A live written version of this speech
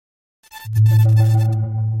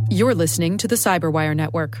You're listening to the Cyberwire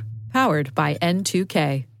Network, powered by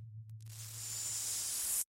N2K.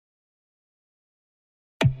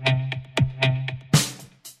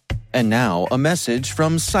 And now, a message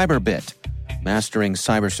from Cyberbit. Mastering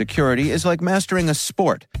cybersecurity is like mastering a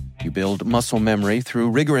sport. You build muscle memory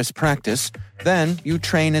through rigorous practice, then you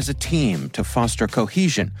train as a team to foster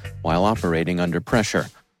cohesion while operating under pressure.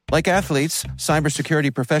 Like athletes,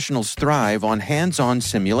 cybersecurity professionals thrive on hands-on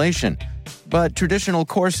simulation. But traditional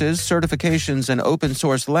courses, certifications, and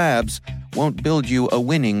open-source labs won't build you a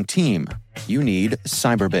winning team. You need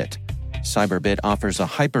Cyberbit. Cyberbit offers a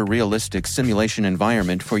hyper-realistic simulation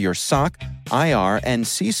environment for your SOC, IR, and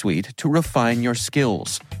C-suite to refine your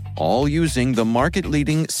skills, all using the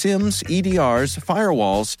market-leading SIMs, EDRs,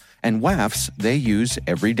 firewalls, and WAFs they use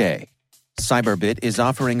every day. Cyberbit is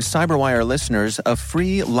offering Cyberwire listeners a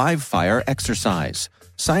free live-fire exercise.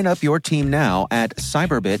 Sign up your team now at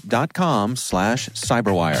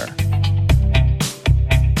cyberbit.com/cyberwire.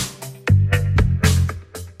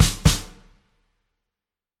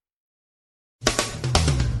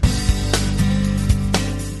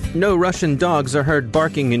 No Russian dogs are heard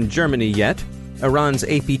barking in Germany yet. Iran's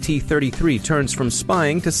APT-33 turns from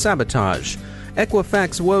spying to sabotage.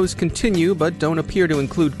 Equifax woes continue but don't appear to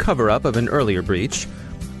include cover-up of an earlier breach.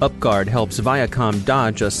 UpGuard helps Viacom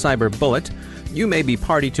dodge a cyber bullet. You may be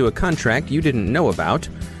party to a contract you didn't know about.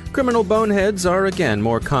 Criminal boneheads are again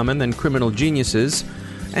more common than criminal geniuses.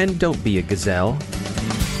 And don't be a gazelle.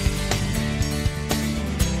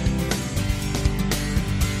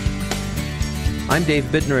 I'm Dave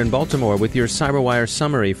Bittner in Baltimore with your Cyberwire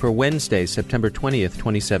summary for Wednesday, September 20th,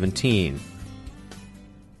 2017.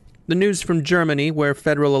 The news from Germany, where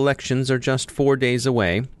federal elections are just 4 days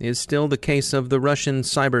away, is still the case of the Russian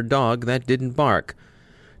cyber dog that didn't bark.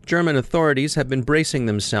 German authorities have been bracing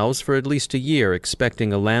themselves for at least a year,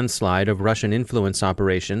 expecting a landslide of Russian influence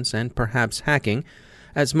operations and perhaps hacking,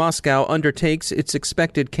 as Moscow undertakes its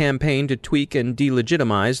expected campaign to tweak and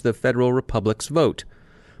delegitimize the Federal Republic's vote.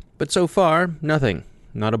 But so far, nothing.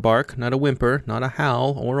 Not a bark, not a whimper, not a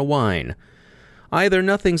howl, or a whine. Either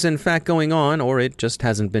nothing's in fact going on, or it just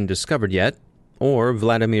hasn't been discovered yet, or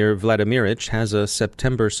Vladimir Vladimirovich has a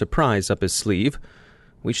September surprise up his sleeve.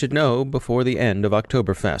 We should know before the end of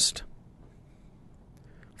Oktoberfest.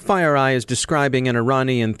 FireEye is describing an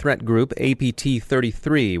Iranian threat group,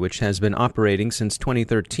 APT-33, which has been operating since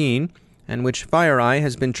 2013, and which FireEye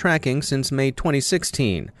has been tracking since May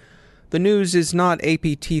 2016. The news is not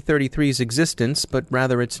APT-33's existence, but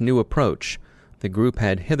rather its new approach. The group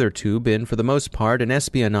had hitherto been, for the most part, an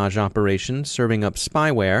espionage operation serving up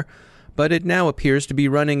spyware, but it now appears to be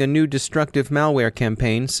running a new destructive malware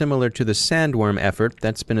campaign similar to the Sandworm effort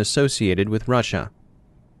that's been associated with Russia.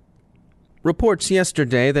 Reports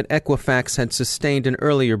yesterday that Equifax had sustained an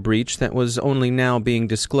earlier breach that was only now being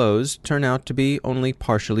disclosed turn out to be only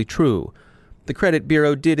partially true. The credit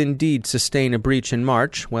bureau did indeed sustain a breach in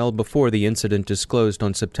March, well before the incident disclosed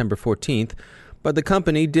on September 14th, but the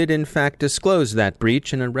company did in fact disclose that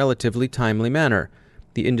breach in a relatively timely manner.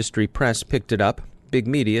 The industry press picked it up, big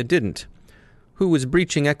media didn't. Who was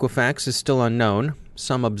breaching Equifax is still unknown.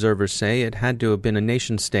 Some observers say it had to have been a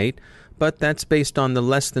nation-state, but that's based on the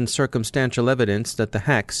less than circumstantial evidence that the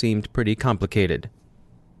hack seemed pretty complicated.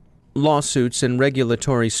 Lawsuits and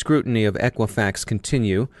regulatory scrutiny of Equifax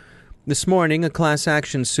continue. This morning, a class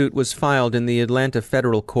action suit was filed in the Atlanta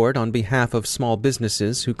federal court on behalf of small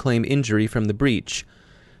businesses who claim injury from the breach.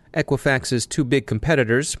 Equifax's two big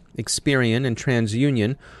competitors, Experian and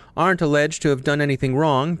TransUnion, aren't alleged to have done anything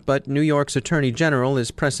wrong, but New York's Attorney General is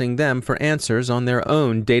pressing them for answers on their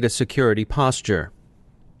own data security posture.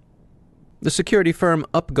 The security firm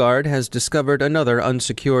UpGuard has discovered another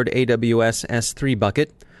unsecured AWS S3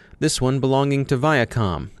 bucket, this one belonging to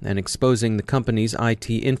Viacom and exposing the company's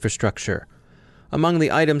IT infrastructure. Among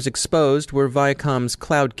the items exposed were Viacom's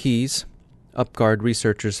cloud keys. UpGuard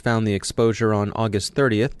researchers found the exposure on August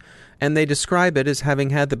 30th, and they describe it as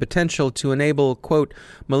having had the potential to enable, quote,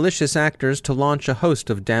 malicious actors to launch a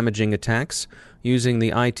host of damaging attacks using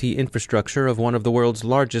the IT infrastructure of one of the world's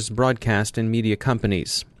largest broadcast and media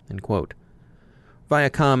companies, end quote.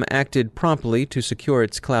 Viacom acted promptly to secure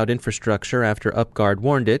its cloud infrastructure after UpGuard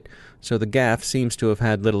warned it, so the gaffe seems to have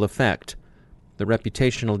had little effect. The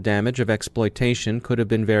reputational damage of exploitation could have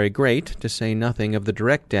been very great, to say nothing of the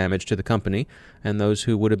direct damage to the company and those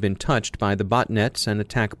who would have been touched by the botnets and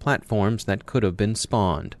attack platforms that could have been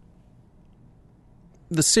spawned.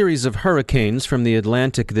 The series of hurricanes from the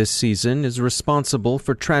Atlantic this season is responsible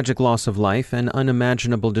for tragic loss of life and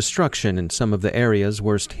unimaginable destruction in some of the areas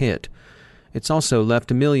worst hit. It's also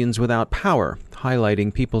left millions without power,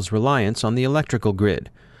 highlighting people's reliance on the electrical grid.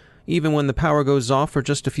 Even when the power goes off for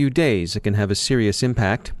just a few days, it can have a serious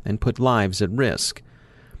impact and put lives at risk.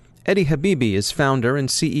 Eddie Habibi is founder and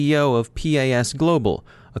CEO of PAS Global,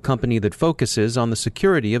 a company that focuses on the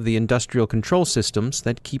security of the industrial control systems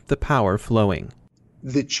that keep the power flowing.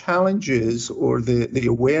 The challenges or the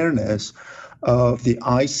awareness of the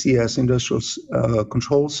ICS, industrial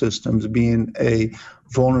control systems, being a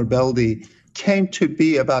vulnerability came to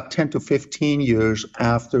be about 10 to 15 years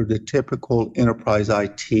after the typical enterprise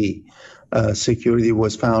IT security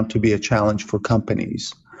was found to be a challenge for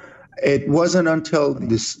companies. It wasn't until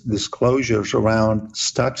these disclosures around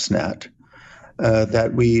Stuxnet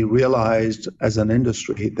that we realized as an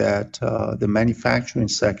industry that the manufacturing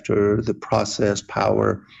sector, the process,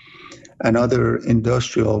 power, and other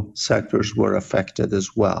industrial sectors were affected as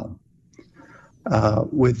well.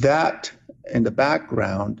 With that in the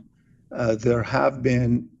background, there have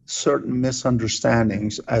been certain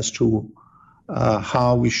misunderstandings as to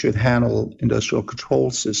how we should handle industrial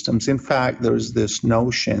control systems. In fact, there's this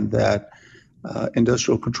notion that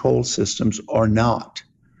industrial control systems are not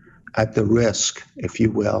at the risk, if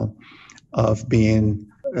you will, of being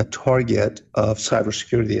a target of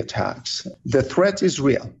cybersecurity attacks. The threat is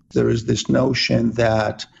real. There is this notion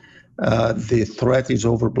that the threat is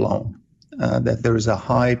overblown, that there is a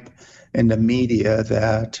hype in the media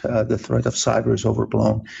that the threat of cyber is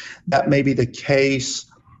overblown. That may be the case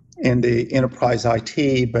in the enterprise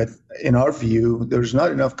IT, but in our view, there's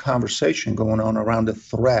not enough conversation going on around the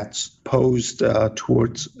threats posed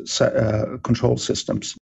towards control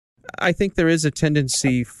systems. I think there is a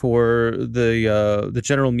tendency for the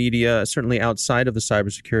general media, certainly outside of the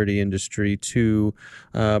cybersecurity industry, to,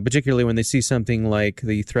 particularly when they see something like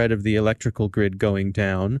the threat of the electrical grid going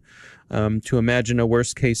down, to imagine a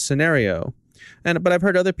worst-case scenario. But I've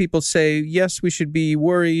heard other people say, yes, we should be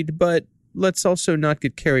worried, but let's also not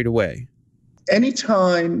get carried away.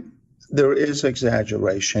 Anytime there is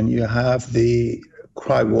exaggeration, you have the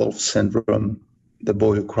cry wolf syndrome, the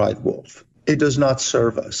boy who cried wolf. It does not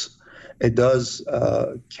serve us. It does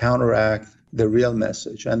counteract the real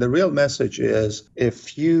message. And the real message is,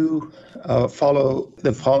 if you follow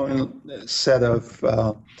the following set of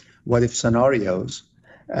what-if scenarios,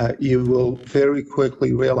 you will very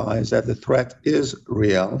quickly realize that the threat is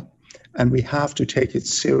real, and we have to take it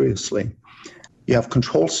seriously. You have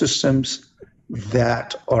control systems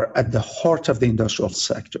that are at the heart of the industrial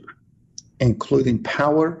sector, including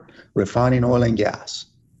power, refining oil and gas.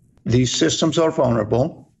 These systems are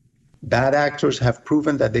vulnerable. Bad actors have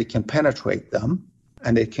proven that they can penetrate them,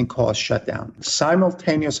 and they can cause shutdown.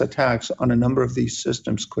 Simultaneous attacks on a number of these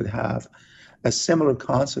systems could have a similar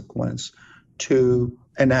consequence to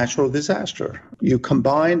a natural disaster. You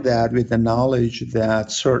combine that with the knowledge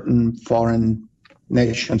that certain foreign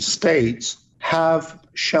nation states have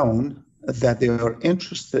shown that they are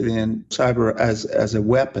interested in cyber as a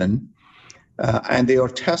weapon, and they are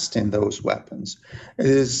testing those weapons. It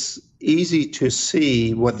is easy to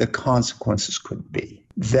see what the consequences could be.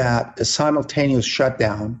 That a simultaneous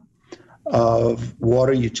shutdown of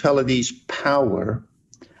water utilities, power,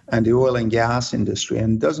 and the oil and gas industry,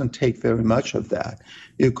 and it doesn't take very much of that.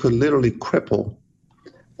 You could literally cripple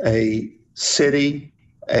a city,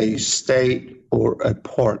 a state, or a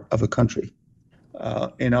part of a country.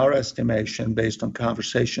 In our estimation, based on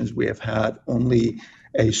conversations we have had, only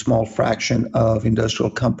a small fraction of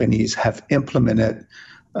industrial companies have implemented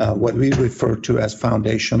what we refer to as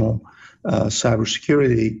foundational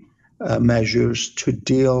cybersecurity measures to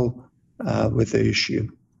deal with the issue.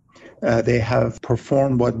 They have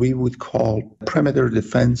performed what we would call perimeter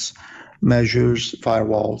defense measures,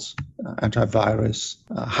 firewalls, antivirus.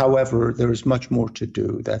 However, there is much more to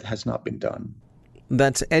do that has not been done.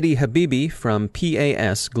 That's Eddie Habibi from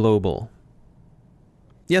PAS Global.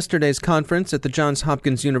 Yesterday's conference at the Johns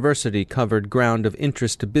Hopkins University covered ground of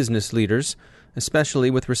interest to business leaders, especially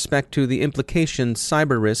with respect to the implications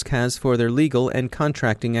cyber risk has for their legal and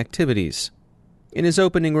contracting activities. In his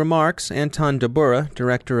opening remarks, Anton Dobura,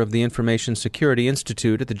 director of the Information Security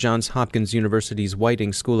Institute at the Johns Hopkins University's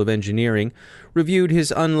Whiting School of Engineering, reviewed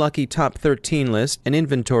his unlucky top 13 list, an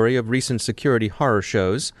inventory of recent security horror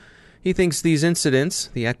shows. He thinks these incidents,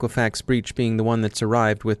 the Equifax breach being the one that's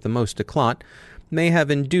arrived with the most eclat, may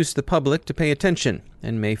have induced the public to pay attention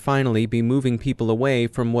and may finally be moving people away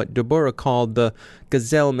from what Dobura called the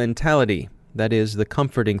gazelle mentality, that is, the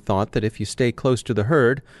comforting thought that if you stay close to the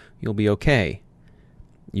herd, you'll be okay.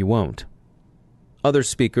 You won't. Other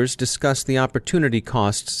speakers discussed the opportunity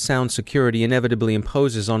costs sound security inevitably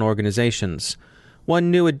imposes on organizations.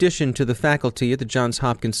 One new addition to the faculty at the Johns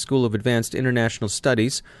Hopkins School of Advanced International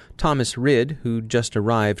Studies, Thomas Ridd, who just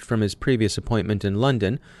arrived from his previous appointment in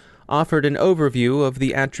London, offered an overview of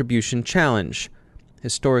the attribution challenge.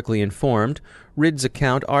 Historically informed, Ridd's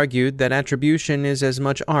account argued that attribution is as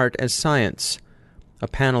much art as science. A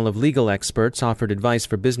panel of legal experts offered advice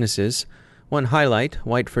for businesses. One highlight,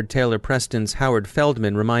 Whiteford Taylor Preston's Howard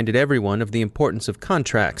Feldman, reminded everyone of the importance of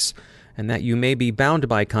contracts, and that you may be bound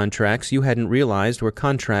by contracts you hadn't realized were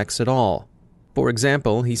contracts at all. For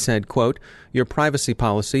example, he said, quote, "Your privacy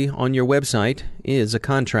policy on your website is a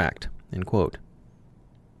contract," end quote.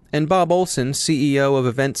 And Bob Olson, CEO of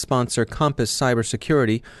event sponsor Compass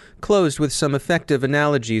Cybersecurity, closed with some effective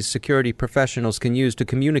analogies security professionals can use to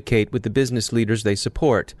communicate with the business leaders they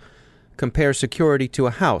support. Compare security to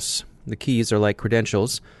a house. The keys are like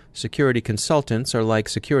credentials. Security consultants are like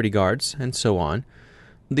security guards, and so on.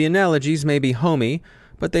 The analogies may be homey,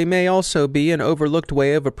 but they may also be an overlooked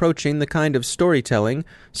way of approaching the kind of storytelling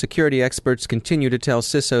security experts continue to tell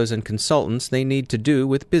CISOs and consultants they need to do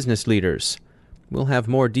with business leaders. We'll have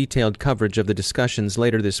more detailed coverage of the discussions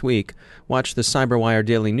later this week. Watch the CyberWire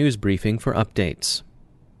Daily News Briefing for updates.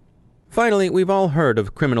 Finally, we've all heard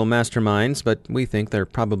of criminal masterminds, but we think they're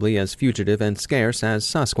probably as fugitive and scarce as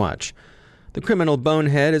Sasquatch. The criminal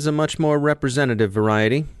bonehead is a much more representative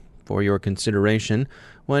variety. For your consideration,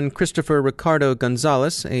 when Christopher Ricardo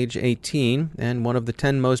Gonzalez, age 18, and one of the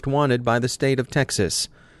 10 most wanted by the state of Texas.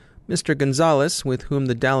 Mr. Gonzalez, with whom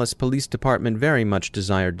the Dallas Police Department very much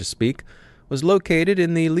desired to speak, was located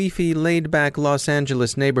in the leafy, laid-back Los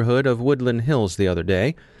Angeles neighborhood of Woodland Hills the other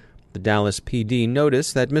day. The Dallas PD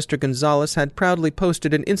noticed that Mr. Gonzalez had proudly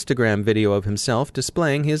posted an Instagram video of himself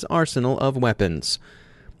displaying his arsenal of weapons.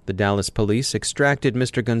 The Dallas police extracted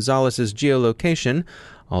Mr. Gonzalez's geolocation,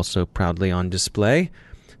 also proudly on display,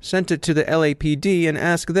 sent it to the LAPD and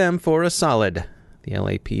asked them for a solid. The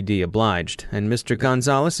LAPD obliged, and Mr.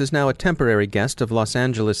 Gonzalez is now a temporary guest of Los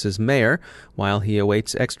Angeles' mayor while he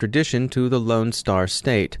awaits extradition to the Lone Star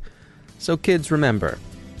State. So kids, remember,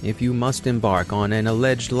 if you must embark on an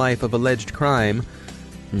alleged life of alleged crime,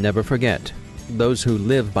 never forget, those who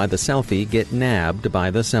live by the selfie get nabbed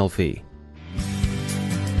by the selfie.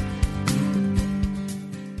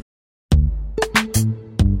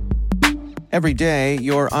 Every day,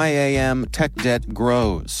 your IAM tech debt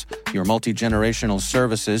grows. Your multi-generational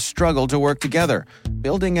services struggle to work together.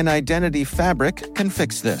 Building an identity fabric can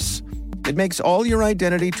fix this. It makes all your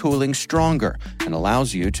identity tooling stronger and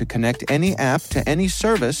allows you to connect any app to any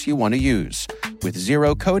service you want to use, with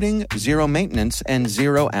zero coding, zero maintenance, and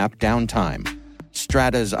zero app downtime.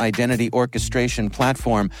 Strata's identity orchestration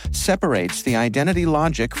platform separates the identity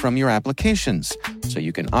logic from your applications, so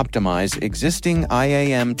you can optimize existing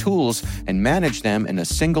IAM tools and manage them in a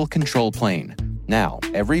single control plane. Now,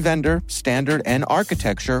 every vendor, standard, and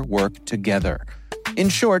architecture work together. In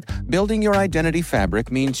short, building your identity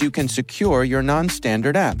fabric means you can secure your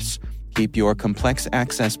non-standard apps, keep your complex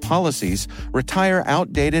access policies, retire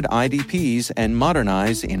outdated IDPs, and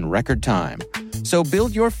modernize in record time. So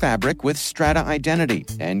build your fabric with Strata Identity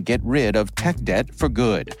and get rid of tech debt for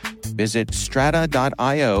good. Visit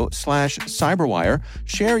strata.io/cyberwire,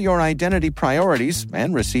 share your identity priorities,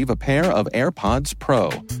 and receive a pair of AirPods Pro.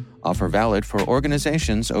 Offer valid for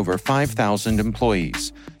organizations over 5,000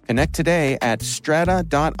 employees. Connect today at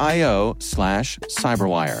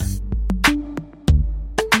strata.io/cyberwire.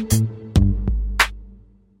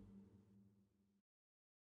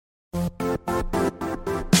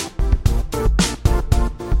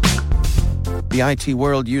 The IT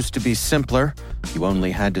world used to be simpler. You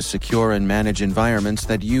only had to secure and manage environments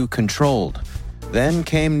that you controlled. Then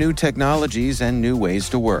came new technologies and new ways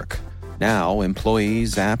to work. Now,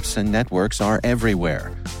 employees, apps, and networks are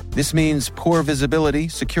everywhere. This means poor visibility,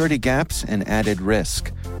 security gaps, and added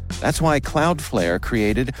risk. That's why Cloudflare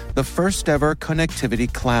created the first-ever connectivity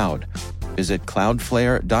cloud. Visit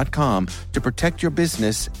cloudflare.com to protect your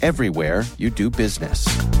business everywhere you do business.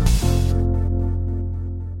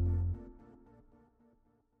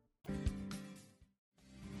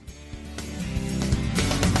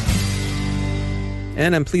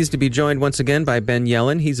 And I'm pleased to be joined once again by Ben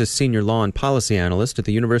Yellen. He's a senior law and policy analyst at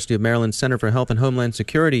the University of Maryland Center for Health and Homeland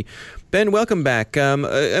Security. Ben, welcome back.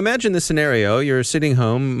 Imagine this scenario. You're sitting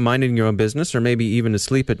home, minding your own business, or maybe even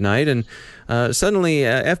asleep at night, and suddenly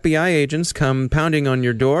FBI agents come pounding on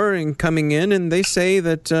your door and coming in, and they say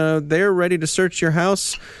that they're ready to search your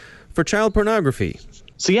house for child pornography.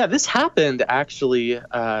 So yeah, this happened actually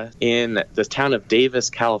in the town of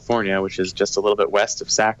Davis, California, which is just a little bit west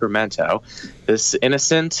of Sacramento. This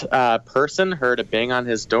innocent person heard a bang on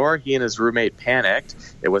his door. He and his roommate panicked.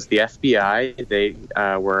 It was the FBI. They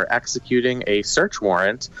were executing a search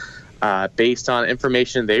warrant based on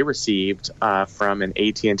information they received from an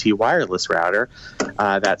AT&T wireless router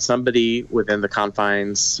that somebody within the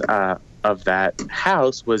confines of that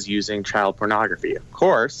house was using child pornography. Of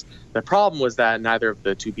course, the problem was that neither of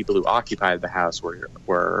the two people who occupied the house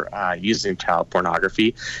were using child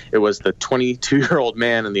pornography. It was the 22-year-old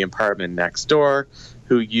man in the apartment next door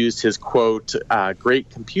who used his, quote, great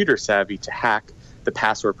computer savvy to hack the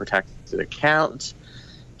password-protected account.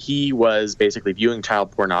 He was basically viewing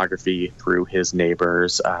child pornography through his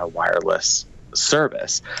neighbor's wireless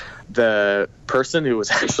service. The person who was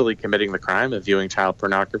actually committing the crime of viewing child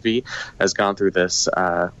pornography has gone through this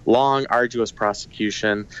long, arduous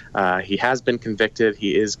prosecution. He has been convicted.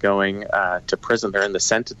 He is going to prison. They're in the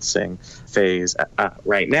sentencing phase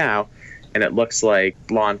right now. And it looks like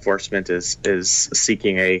law enforcement is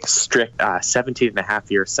seeking a strict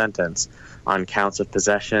 17.5-year sentence on counts of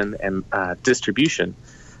possession and distribution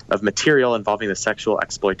of material involving the sexual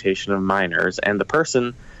exploitation of minors. And the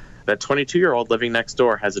person, that 22-year-old living next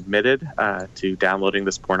door, has admitted to downloading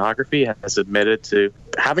this pornography, has admitted to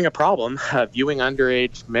having a problem viewing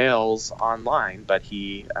underage males online, but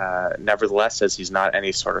he nevertheless says he's not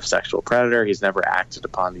any sort of sexual predator. He's never acted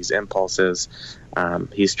upon these impulses.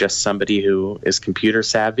 He's just somebody who is computer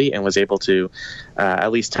savvy and was able to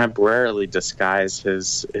at least temporarily disguise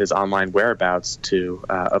his online whereabouts to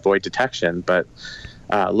avoid detection. But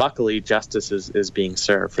luckily, justice is being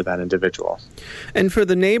served for that individual. And for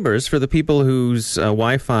the neighbors, for the people whose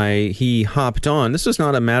Wi-Fi he hopped on, this was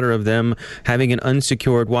not a matter of them having an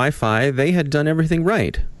unsecured Wi-Fi. They had done everything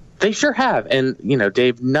right. They sure have. And,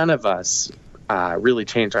 Dave, none of us really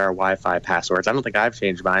change our Wi-Fi passwords. I don't think I've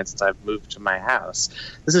changed mine since I've moved to my house.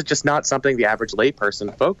 This is just not something the average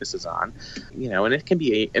layperson focuses on, and it can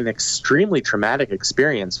be an extremely traumatic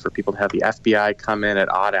experience for people to have the FBI come in at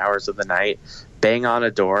odd hours of the night, bang on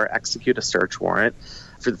a door, execute a search warrant.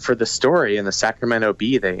 For the story in the Sacramento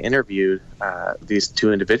Bee, they interviewed these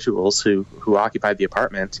two individuals who occupied the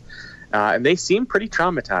apartment. And they seemed pretty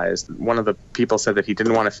traumatized. One of the people said that he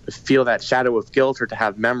didn't want to feel that shadow of guilt or to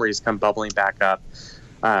have memories come bubbling back up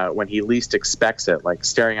when he least expects it, like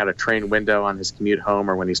staring out a train window on his commute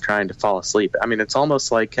home or when he's trying to fall asleep. I mean, it's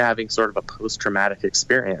almost like having sort of a post-traumatic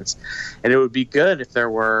experience. And it would be good if there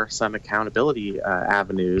were some accountability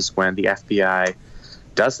avenues when the FBI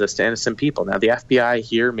does this to innocent people. Now, the FBI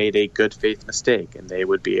here made a good faith mistake, and they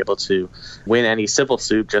would be able to win any civil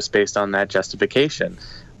suit just based on that justification.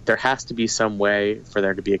 There has to be some way for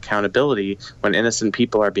there to be accountability when innocent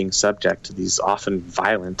people are being subject to these often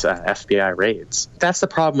violent FBI raids. That's the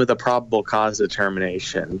problem with a probable cause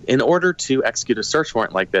determination. In order to execute a search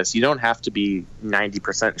warrant like this, you don't have to be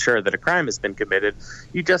 90% sure that a crime has been committed.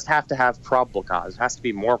 You just have to have probable cause. It has to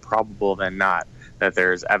be more probable than not that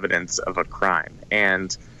there's evidence of a crime.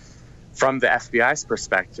 And from the FBI's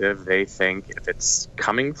perspective, they think if it's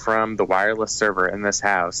coming from the wireless server in this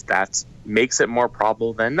house, that makes it more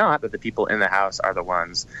probable than not that the people in the house are the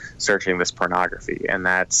ones searching this pornography. And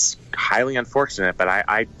that's highly unfortunate, but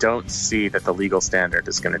I don't see that the legal standard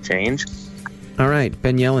is going to change. All right,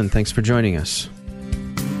 Ben Yellen, thanks for joining us.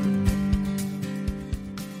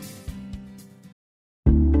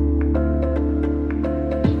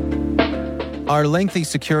 Are lengthy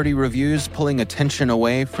security reviews pulling attention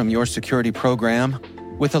away from your security program?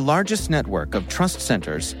 With the largest network of trust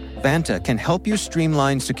centers, Vanta can help you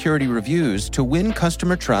streamline security reviews to win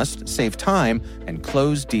customer trust, save time, and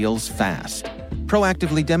close deals fast.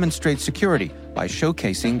 Proactively demonstrate security by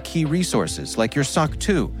showcasing key resources like your SOC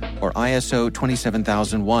 2 or ISO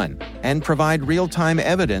 27001 and provide real-time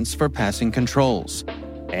evidence for passing controls.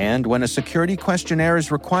 And when a security questionnaire is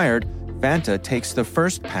required, Vanta takes the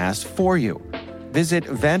first pass for you. Visit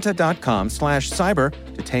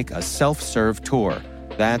vanta.com/cyber to take a self-serve tour.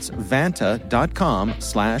 That's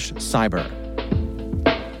vanta.com/cyber.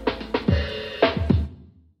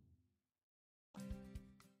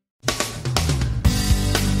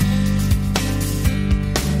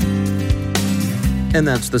 And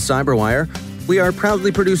that's the Cyberwire. We are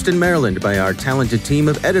proudly produced in Maryland by our talented team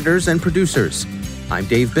of editors and producers. I'm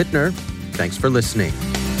Dave Bittner. Thanks for listening.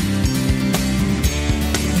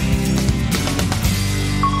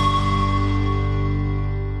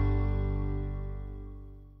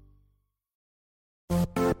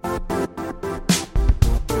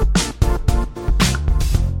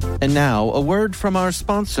 And now, a word from our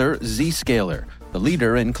sponsor, Zscaler, the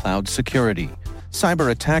leader in cloud security.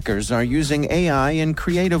 Cyber attackers are using AI in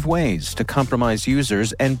creative ways to compromise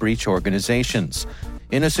users and breach organizations.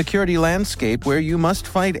 In a security landscape where you must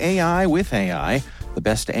fight AI with AI, the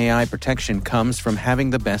best AI protection comes from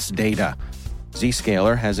having the best data.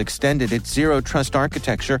 Zscaler has extended its zero-trust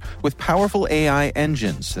architecture with powerful AI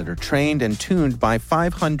engines that are trained and tuned by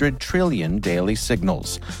 500 trillion daily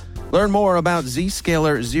signals. Learn more about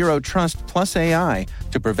Zscaler Zero Trust Plus AI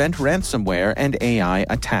to prevent ransomware and AI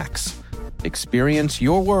attacks. Experience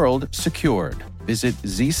your world secured. Visit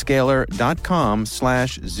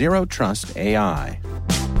zscaler.com/zerotrustai.